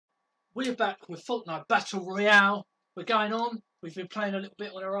We're back with Fortnite Battle Royale. We're going on. We've been playing a little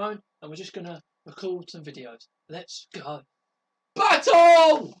bit on our own, and we're just going to record some videos. Let's go.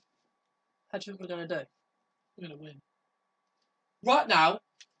 Battle! How do you think we're going to do? We're going to win. Right now,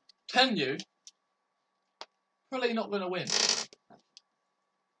 telling you, probably not going to win.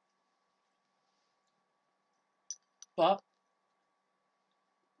 But,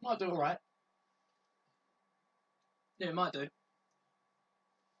 might do alright. Yeah, it might do.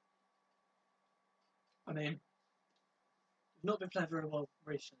 I mean, we've not been playing very well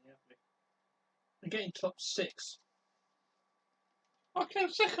recently, have we? We're getting top 6. I came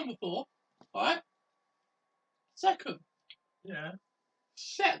second before, right? Second. Yeah.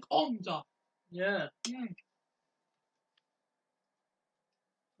 Second. Yeah.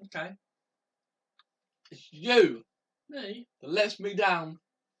 Okay. It's you. Me? That lets me down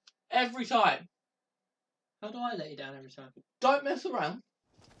every time. How do I let you down every time? Don't mess around.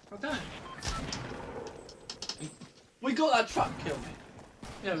 I don't. We got that truck kill me.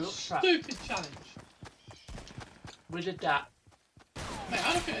 Yeah, we got stupid challenge. We did that. Mate,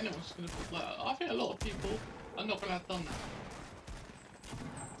 I don't think anyone's gonna put that. I think a lot of people are not gonna have done that.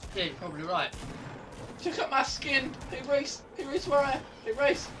 Yeah, you're probably right. Check out my skin. Hey, Race. Hey, Race, where are you? Hey,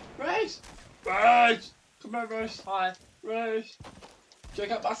 Race. Race. Race. Come on, Race. Hi. Race. Check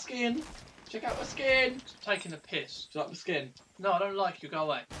out my skin. Check out my skin. I'm taking a piss. Do you like my skin? No, I don't like you. Go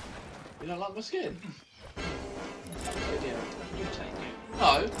away. You don't like my skin? Idiot. You take it.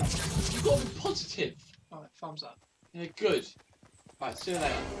 No. You've got to be positive. Alright, thumbs up. Yeah, good. Right, see you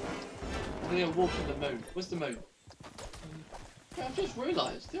later. I'm gonna walk on the moon. Where's the moon? Yeah, I've just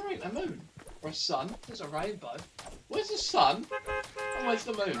realised there ain't a moon. Or a sun. There's a rainbow. Where's the sun? And where's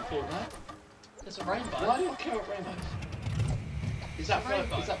the moon, Fortnite? There's a rainbow. Why do you care about rainbows? Is that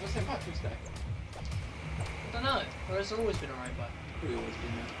for St. Patrick's Day? I don't know. Or has there always been a rainbow? Probably always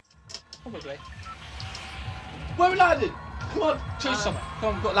been there. Probably. Where we landed? Come on, choose somewhere. Come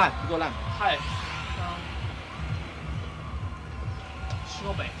on, we've got to land. We've got to land. Hey.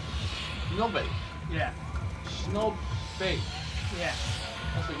 Snobby. Snobby? Yeah. Snobby. Yeah.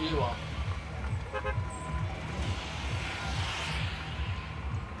 That's what you are.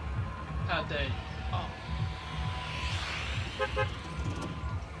 How dare you? Oh.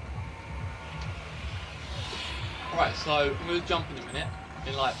 Right, so I'm going to jump in a minute.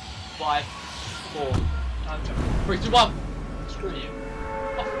 In like 5, 4, 3, 2, 1. Screw you.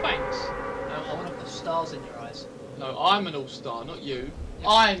 Oh, thanks. No, I want to put stars in your eyes. No, I'm an all-star, not you. Yeah.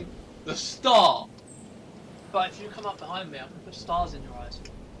 I'm the star. But if you come up behind me, I can put stars in your eyes.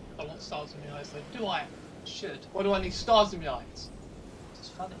 I want stars in my eyes though. Do I? Should. Why do I need stars in my eyes? It's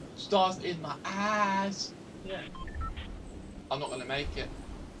funny. Stars in my eyes. Yeah. I'm not going to make it.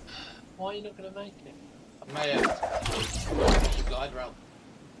 Why are you not going to make it? I may have. Glide route.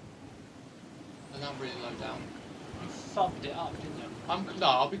 And I'm really low down. You fubbed it up, didn't you? No,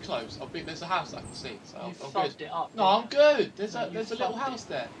 I'll be close. There's a house I can see, so I'm good. It up. No, I'm good. There's a little house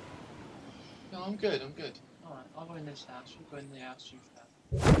there. No, I'm good. Alright, I'll go in this house. You go in the house you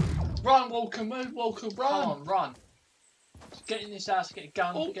found. Run, Walker, move, Walker, run! Come on, run. Just get in this house, get a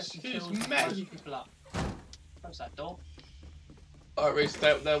gun, get some kills, and blow people up. Close that door. Alright, Reese,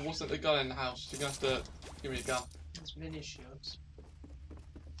 there wasn't a gun in the house. You're gonna have to give me a gun. There's mini shields.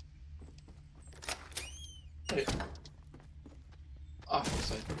 Hey. Oh, I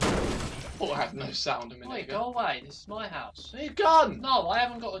thought I had no sound a minute ago. Go away, this is my house. Need a gun! No, I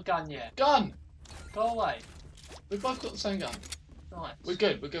haven't got a gun yet. Gun! Go away. We've both got the same gun. Right. We're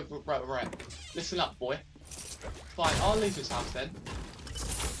good. Right. Listen up, boy. Fine, I'll leave this house then.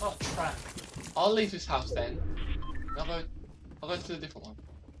 Oh, trap. I'll leave this house then. I'll go to a different one.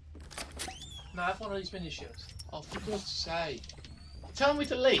 No, I have one of these mini shields. Oh, for God's sake. Tell me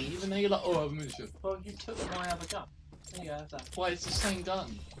to leave and then you're like, oh, I have a mini shield. Well, you took my other gun. There you go, have that. Why, it's the same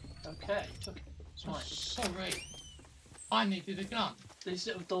gun. Okay, you took it. It's fine. Sorry. I needed a gun. These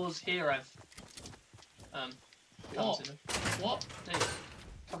little doors here have guns in them. What? There.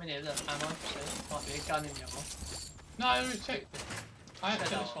 Come in here, look, ammo. See? Might be a gun in your mouth. No, check it. I have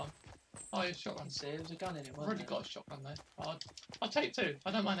this one. Oh, yeah, shotgun. See, there's a gun in it. I've already got a shotgun though. I'll take 2.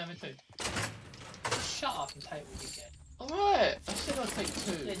 I don't mind having 2. Just shut up and take what you get. Alright, I said I'll take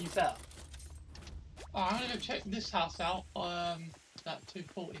 2. Yeah, you better. Alright, I'm gonna go check this house out. That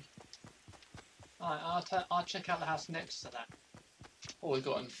 240. Alright, I'll check out the house next to that. Oh, we've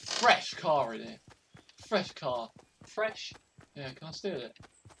got a fresh car in here. Fresh car. Fresh? Yeah, can I steal it?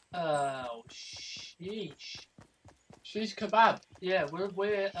 Oh, sheesh. Sheesh kebab. Yeah, we're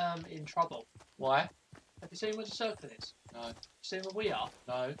in trouble. Why? Have you seen what the circle is? No. Have you seen where we are?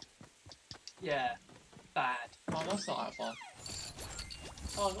 No. Yeah. Bad. Oh, that's not that far.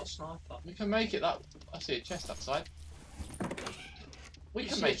 Oh, I got a sniper. We can make it that. I see a chest outside. We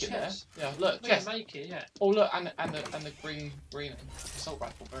can make it there. Yeah, look, chest. We can make it, yeah. Oh look, and the green assault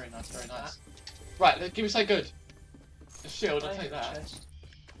rifle. Very nice, very nice. Right, give me something good. A shield. I'll take that.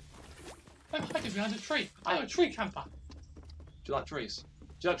 I'm hiding behind a tree. I'm a tree camper. Do you like trees?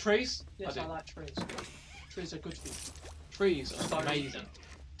 Do you like trees? Yes, I like trees. Trees are good for you. Trees are amazing.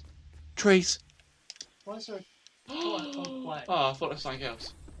 Trees. Why is there a... Oh, I thought there was something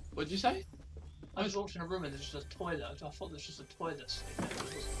else. What did you say? I was walking in a room and there's just a toilet. I thought there was just a toilet.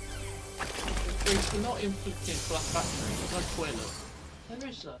 We're not inflicting Black Factory. There's no toilet. There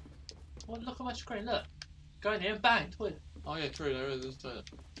is a... Well, look at my screen, look. Go in here and bang, toilet. Oh yeah, true, there is a toilet.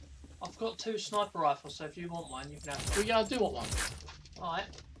 I've got 2 sniper rifles, so if you want one, you can have one. Well, yeah, I do want one. Alright.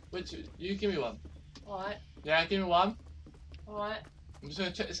 Which, you give me one. Alright. Yeah, give me one. Alright. I'm just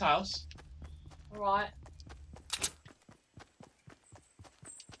gonna check this house. Alright.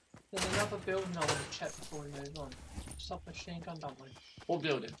 There's another building I want to check before we move on. Submachine gun, don't we? What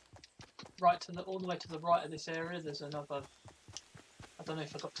building? Right to the all the way to the right of this area. There's another. I don't know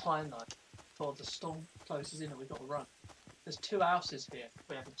if I've got time though. Before the storm closes in, and we've got to run. There's 2 houses here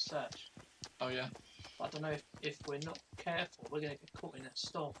we haven't searched. Oh yeah. But I don't know if we're not careful, we're gonna get caught in that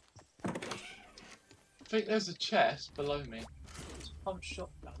storm. I think there's a chest below me. There's a pump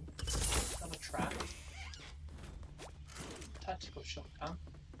shotgun. Another trap. Tactical shotgun.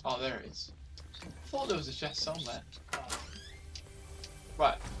 Oh, there it is. I thought there was a chest somewhere. Oh.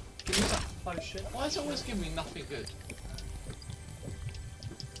 Right. Give me some potion. Why is it always giving me nothing good?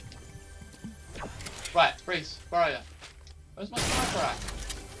 Right, Reese, where are you? Where's my sniper at?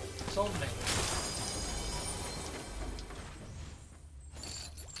 It's on me.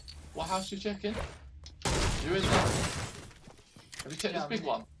 What house you checking? You're in there. Have you checked this big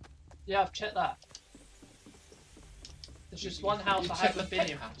one? Yeah, I've checked that. There's just one house I haven't been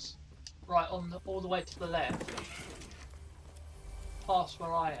in. House. Right, all the way to the left. Past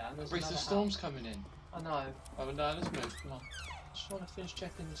where I am. There's Reese, the storm's coming in. I know. Oh no, let's move. Come on. Just want to finish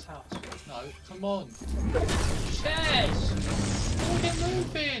checking this house. No, come on. Chest! Oh, get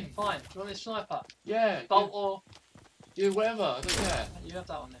moving! Fine. Do you want this sniper? Yeah. Bolt or... Yeah, whatever. I don't care. You have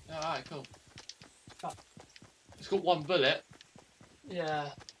that on there. Yeah, alright, cool. Cut. It's got 1 bullet. Yeah.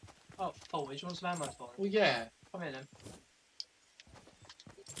 Oh, forward. Do you want some ammo for it? Well, yeah. Come in then.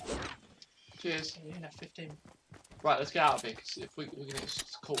 Cheers. Yeah, you can have 15. Right, let's get out of here, because if we're going to get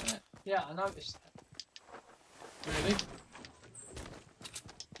caught in it. Yeah, I noticed that. Really?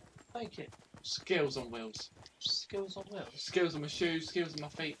 Thank you. Skills on wheels. Skills on wheels? Skills on my shoes, skills on my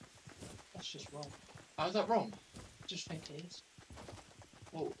feet. That's just wrong. How's that wrong? I just think it is.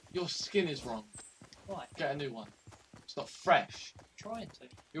 Well, your skin is wrong. Why? Get a new one. It's not fresh. I'm trying to.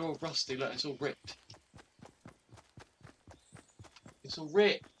 You're all rusty, look, it's all ripped. It's all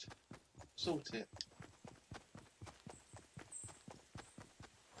ripped. Sort it.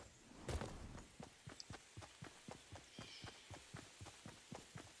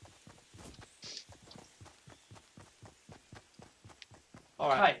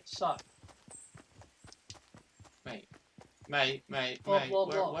 Alright. Okay, so. Mate, What?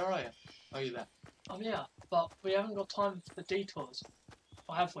 where are you? Are you there? I'm here, but we haven't got time for detours.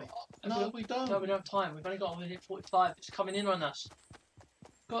 Or have we? No, we don't. No, we don't have time. We've only got 1 minute 45. It's coming in on us.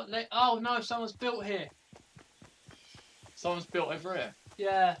 Oh no, someone's built here. Someone's built over here?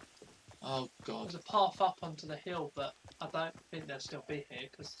 Yeah. Oh god. There's a path up onto the hill, but I don't think they'll still be here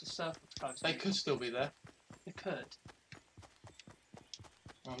because the circle's closed. They could still be there. They could.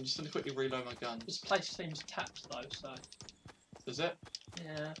 I'm just going to quickly reload my guns. This place seems tapped though, so. Does it?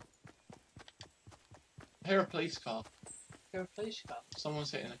 Yeah. I hear a police car. You're a police car.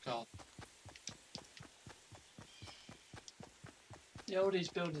 Someone's hitting a car. Yeah, all these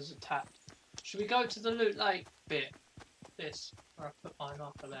buildings are tapped. Should we go to the Loot Lake bit? This, where I put my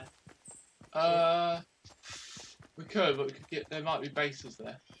marker there. We could, but we could get. There might be bases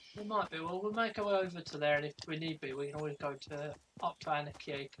there. There might be. Well, we'll make our way over to there, and if we need be, we can always go to up to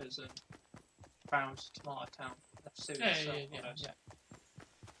Anarchy Acres and round to Tomato Town. Yeah.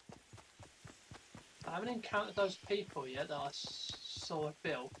 I haven't encountered those people yet that I saw it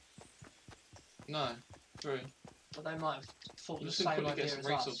built. No, true. But they might have thought I'm the just going same to quickly idea get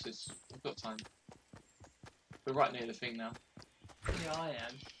some as resources. We've got time. We're right near the thing now. us. Yeah, I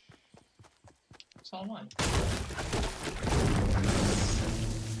am. So am I.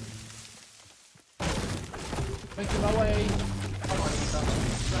 Making my way. Come on,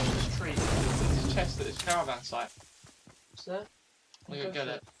 smash this tree. There's a chest at this caravan site. Is there? I'm gonna go get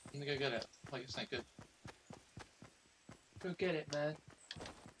it. I'm gonna go get it. Like it's not good. Go get it, man.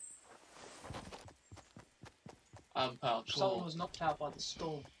 Parkour. Someone was knocked out by the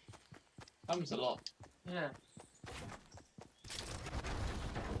storm. Happens a lot. Yeah.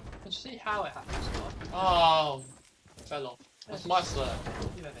 Let's see how it happens. Oh, fell off. That's my slurp.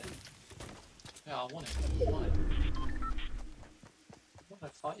 You have it. Yeah, I want it. Why? I'm not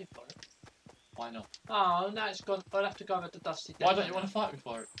going to fight you for it. Why not? Oh, now it's gone. I'll have to go over to Dusty. Why don't you want to fight me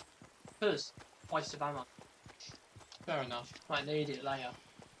for it? Because waste of ammo. Fair enough. Might need it later.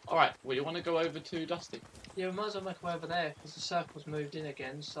 Alright, well, you want to go over to Dusty? Yeah, we might as well make our way over there because the circle's moved in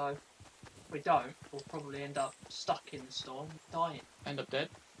again. So if we don't, we'll probably end up stuck in the storm, dying. End up dead?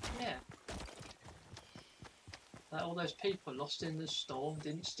 Yeah. Like all those people lost in the storm,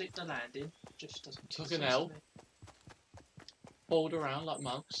 didn't stick the landing. Just doesn't. Took an L. Balled around like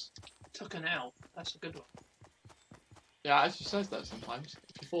monks. Took an L. That's a good one. Yeah, it actually says that sometimes.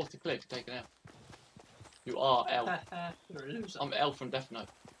 If you're forced to click, take an L. You are L. You're a loser. I'm L from Death Note.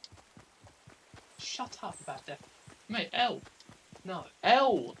 Shut up about Death. Mate, L. No.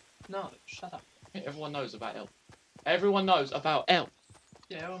 L. No. Shut up. Mate, everyone knows about L. Everyone knows about L.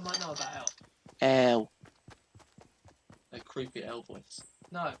 Yeah, everyone might know about L. L. A creepy L voice.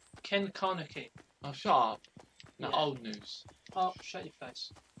 No. Ken Carnegie. Oh, shut up. No, Yeah. old news. Oh, shut your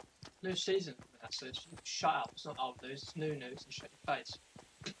face. New season. That's it. Shut up. It's not old news. It's new news. And shut your face.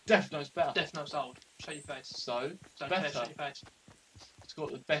 Death Note's better. Death Note's old. Shut your face. So, Don't better. care. Shut your face. It's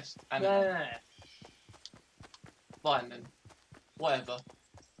got the best anime. Yeah. Fine then. Whatever.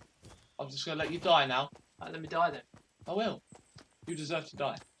 I'm just gonna let you die now. Right, let me die then. I will. You deserve to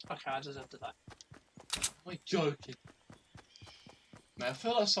die. Okay, I deserve to die. Am I joking? Man, I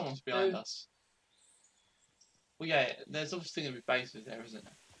feel like someone's behind Who? us. Well, yeah, there's obviously going to be bases there, isn't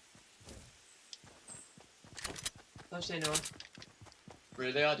there? Don't see anyone.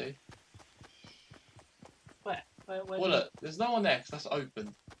 Really, I do. Where? Where Well, look, there's no one there because that's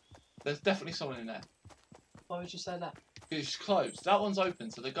open. There's definitely someone in there. Why would you say that? It's closed. That one's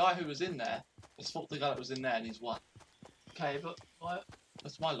open, so the guy who was in there has fought the guy that was in there and he's won. Okay, but why?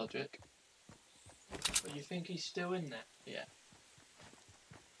 That's my logic. But you think he's still in there? Yeah.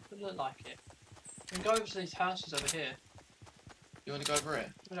 Doesn't look like it. We can go over to these houses over here. You want to go over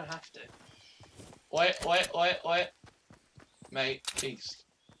here? We don't have to. Oi, oi, oi, oi. Mate, east.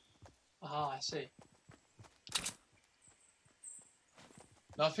 Ah, I see.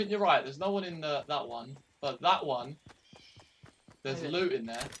 No, I think you're right. There's no one in that one. But that one, there's Maybe. loot in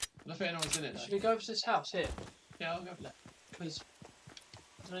there. I don't think anyone's in it Should though. we go over to this house here? Yeah, I'll go for that. Because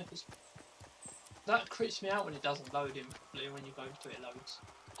I don't know if it's. That creeps me out when it doesn't load in properly. When you go to it, it loads.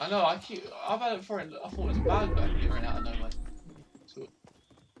 I know, I've had it before and I thought it was a bad guy appearing out of nowhere. So,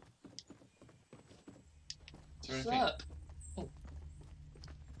 is there anything? Slurp. Oh.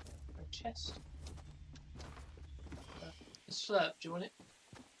 A chest. A slurp. Do you want it?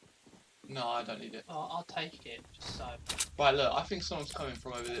 No, I don't need it. Oh, I'll take it. Just so. Right, look, I think someone's coming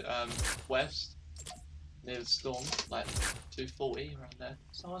from over the west, near the storm, like 240 around there.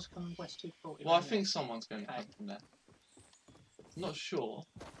 Someone's coming west 240. Well, I think someone's going to Okay. come from there. I'm not sure.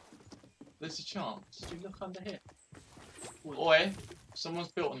 There's a chance. Did you look under here? Wood. Oi,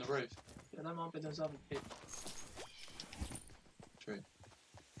 someone's built on the roof. Yeah, that might be those other people. True.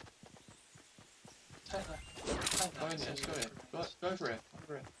 Take that. Take that. Go in there, let's go here. Go for it.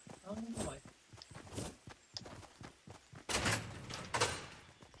 Over it. Oh, no way.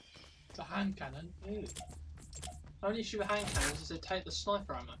 It's a hand cannon. Ew. Only issue with hand cannons is they take the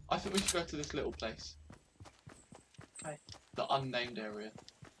sniper ammo. I think we should go to this little place. Okay. The unnamed area.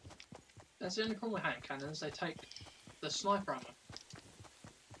 That's the only problem with hand cannons, they take the sniper ammo.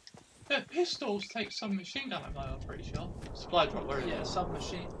 Yeah, pistols take some machine gun ammo, I'm pretty sure. Supply drop, where is Yeah, it?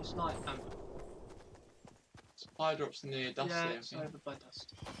 submachine, it's like ammo. Supply drops near Dusty, Yeah, I it's think. over by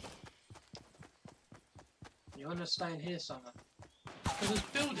Dust. You want to stay in here somewhere? There's a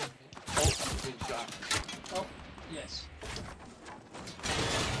building here. Oh, it's been shot. Oh, yes.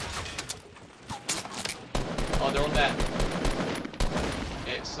 Oh, they're on there.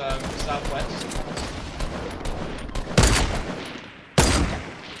 It's southwest.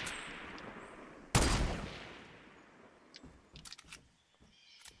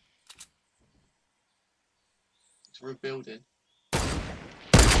 It's rebuilding.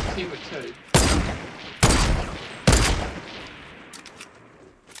 Team of two.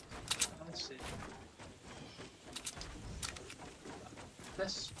 I see.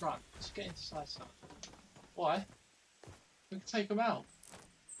 Let's run. Let's get inside something. Why? We can take them out.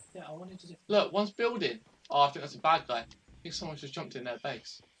 Yeah, I wanted to do. Look, one's building. Oh, I think that's a bad guy. I think someone's just jumped in their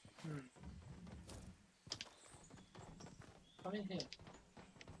base. Come in here.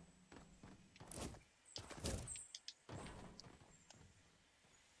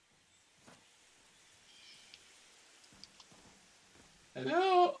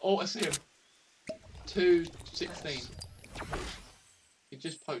 Oh, I see him. 216. He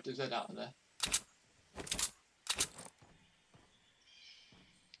just poked his head out of there.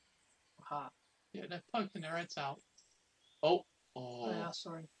 Aha. Yeah, they're poking their heads out. Oh. Oh yeah,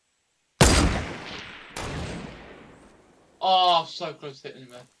 sorry. Oh, so close to hitting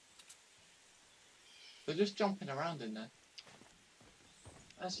him there. They're just jumping around in there.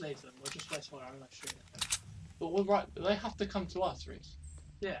 Let's leave them. We'll just wait till I'm not shooting at them. But we're right. They have to come to us, Reese.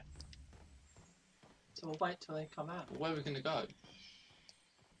 Yeah. So we'll wait till they come out. But where are we going to go?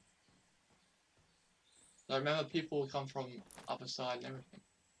 I remember people will come from other side and everything.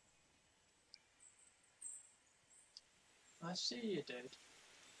 I see you, dude.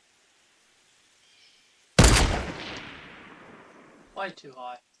 Way too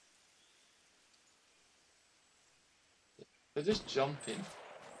high. They're just jumping.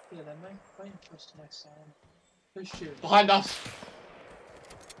 Yeah, they're waiting for us to next time. Who's shooting? Behind us!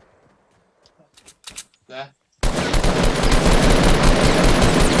 There.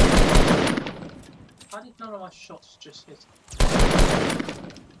 How did none of my shots just hit?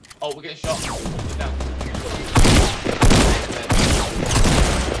 Oh, we're getting shot. Get down.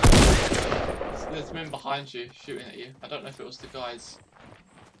 There's men behind you shooting at you. I don't know if it was the guys,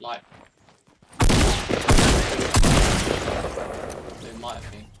 like. It might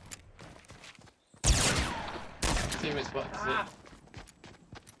have been. Teammates back to it.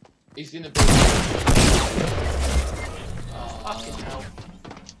 He's in the building. Fucking hell.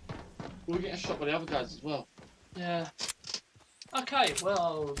 We're getting shot by the other guys as well. Yeah. Okay,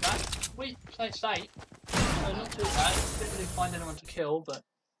 well, that we placed 8. So not too bad. Didn't really find anyone to kill, but.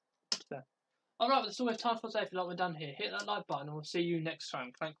 Alright, that's all we have time for today. If you like what we've done here, hit that like button and we'll see you next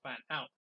time. Clankman out.